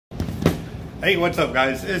Hey, what's up,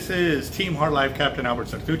 guys? This is Team Hard Life Captain Albert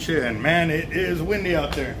Sartucci, and man, it is windy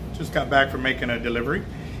out there. Just got back from making a delivery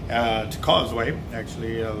to Causeway,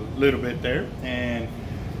 actually a little bit there, and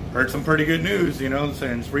heard some pretty good news, you know,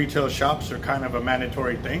 since retail shops are kind of a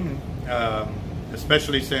mandatory thing,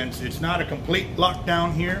 especially since it's not a complete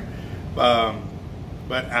lockdown here, but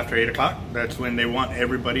after 8 o'clock, that's when they want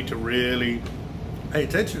everybody to really pay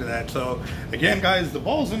attention to that. So again, guys, the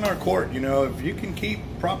ball's in our court. You know, if you can keep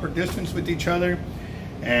proper distance with each other,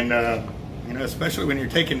 and you know, especially when you're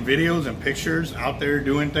taking videos and pictures out there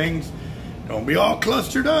doing things, don't be all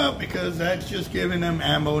clustered up, because that's just giving them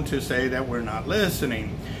ammo to say that we're not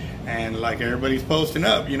listening. And like everybody's posting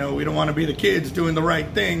up, you know, we don't want to be the kids doing the right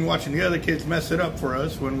thing, watching the other kids mess it up for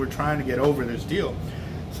us when we're trying to get over this deal.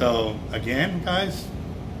 So again, guys,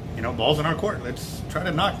 you know, ball's in our court. Let's try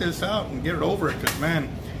to knock this out and get it over it. Because, man,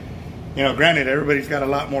 you know, granted, everybody's got a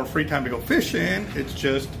lot more free time to go fishing. It's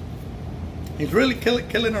just, it's really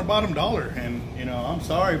killing our bottom dollar. And, you know, I'm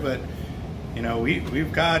sorry, but, you know,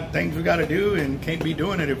 we've got things we got to do and can't be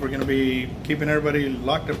doing it if we're going to be keeping everybody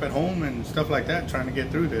locked up at home and stuff like that, trying to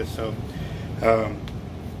get through this. So,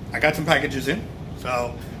 I got some packages in.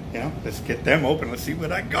 So, you know, let's get them open. Let's see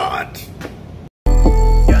what I got.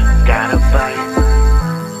 Gotta bite.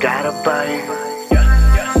 Gotta bite.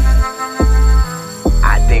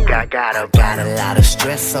 I think I got a lot of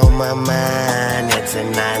stress on my mind. It's a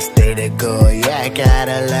nice day to go. Yeah, I got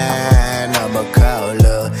a line. I'ma call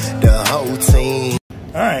the whole team.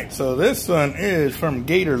 Alright, so this one is from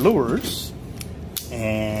Gator Lures.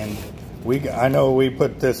 And I know we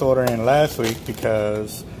put this order in last week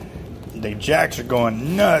because the jacks are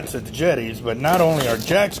going nuts at the jetties. But not only are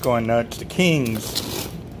jacks going nuts, the kings,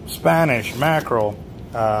 Spanish, mackerel,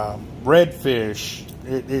 redfish,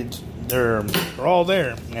 they're all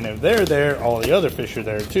there. And if they're there, all the other fish are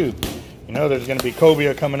there too. You know, there's going to be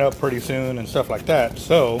cobia coming up pretty soon and stuff like that.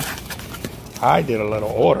 So I did a little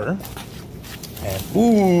order, and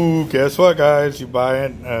ooh, guess what, guys? You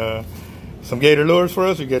buy some Gator Lures for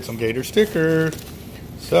us, you get some Gator stickers.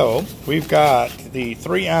 So we've got the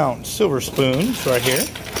 3-ounce silver spoons right here,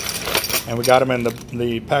 and we got them in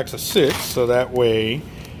the packs of 6, so that way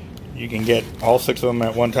you can get all 6 of them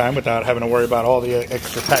at one time without having to worry about all the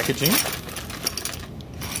extra packaging.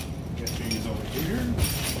 Get these over here.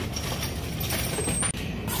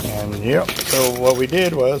 And yep, so what we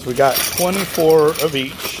did was we got 24 of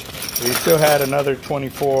each. We still had another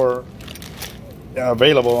 24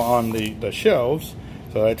 available on the shelves.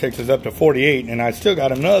 So that takes us up to 48. And I still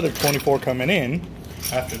got another 24 coming in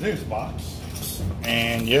after this box.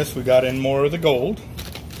 And yes, we got in more of the gold.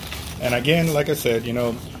 And again, like I said, you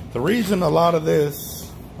know, the reason a lot of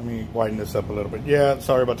this, let me widen this up a little bit. Yeah,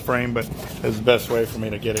 sorry about the frame, but this is the best way for me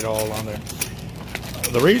to get it all on there.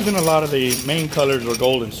 The reason a lot of the main colors were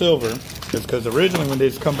gold and silver is because originally when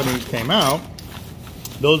these companies came out,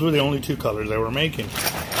 those were the only 2 colors they were making.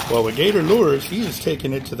 Well, with Gator Lures, he has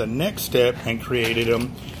taken it to the next step and created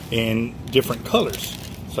them in different colors.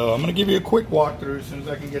 So I'm going to give you a quick walkthrough as soon as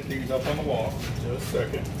I can get these up on the wall. Just a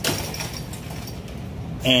second.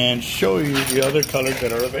 And show you the other colors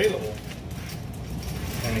that are available.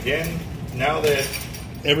 And again, now that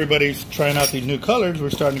everybody's trying out these new colors,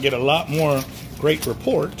 we're starting to get a lot more great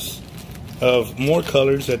reports of more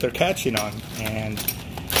colors that they're catching on. And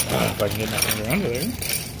if I can get my finger under there.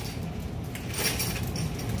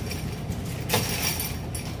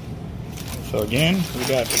 So again, we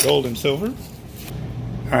got the gold and silver.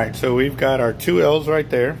 Alright, so we've got our 2 L's right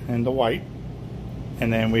there in the white.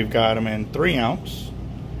 And then we've got them in 3-ounce.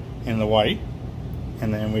 In the white,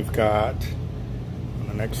 and then we've got on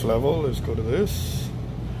the next level, let's go to this,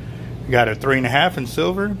 we got a 3.5 in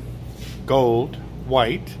silver, gold,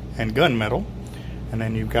 white, and gunmetal. And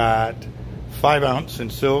then you've got 5-ounce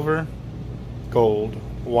in silver, gold,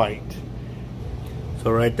 white.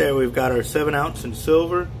 So right there we've got our 7-ounce in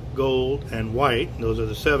silver, gold, and white. Those are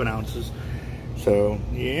the 7 ounces. So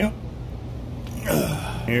yeah,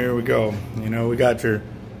 here we go. You know, we got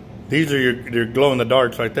these are your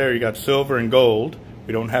glow-in-the-darks right there. You got silver and gold.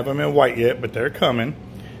 We don't have them in white yet, but they're coming.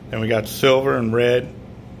 Then we got silver and red.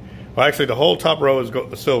 Well, actually, the whole top row is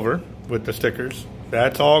silver with the stickers.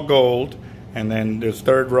 That's all gold. And then this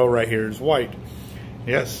 3rd row right here is white.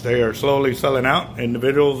 Yes, they are slowly selling out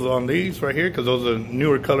individuals on these right here because those are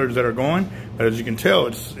newer colors that are going. But as you can tell,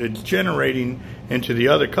 it's generating into the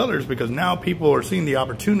other colors because now people are seeing the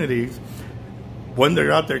opportunities when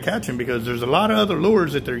they're out there catching, because there's a lot of other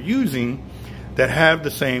lures that they're using that have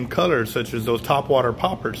the same colors, such as those topwater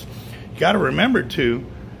poppers. You got to remember too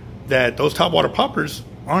that those topwater poppers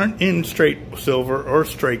aren't in straight silver or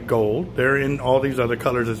straight gold. They're in all these other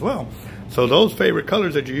colors as well. So those favorite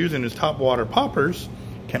colors that you're using as top water poppers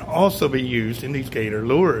can also be used in these Gator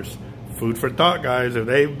lures. Food for thought, guys. If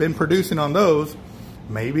they've been producing on those,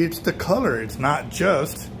 maybe it's the color. It's not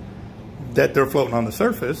just that they're floating on the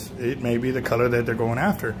surface. It may be the color that they're going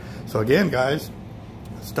after. So again, guys,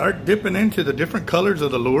 start dipping into the different colors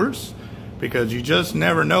of the lures, because you just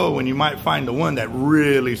never know when you might find the one that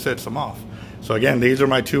really sets them off. So again, these are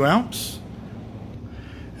my 2 ounce.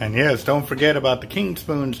 And yes, don't forget about the king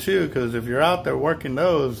spoons too, because if you're out there working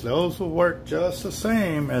those will work just the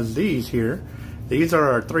same as these here. These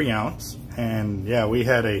are our 3 ounce. And yeah, we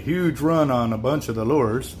had a huge run on a bunch of the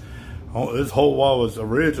lures. Oh, this whole wall was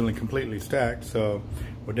originally completely stacked, so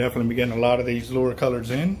we'll definitely be getting a lot of these lure colors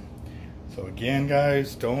in. So again,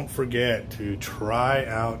 guys, don't forget to try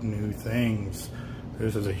out new things.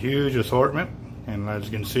 This is a huge assortment, and as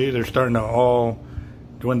you can see, they're starting to all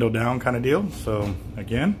dwindle down kind of deal. So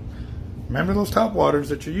again, remember those top waters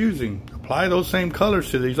that you're using. Apply those same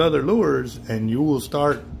colors to these other lures, and you will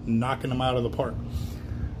start knocking them out of the park.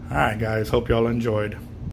 All right, guys, hope y'all enjoyed.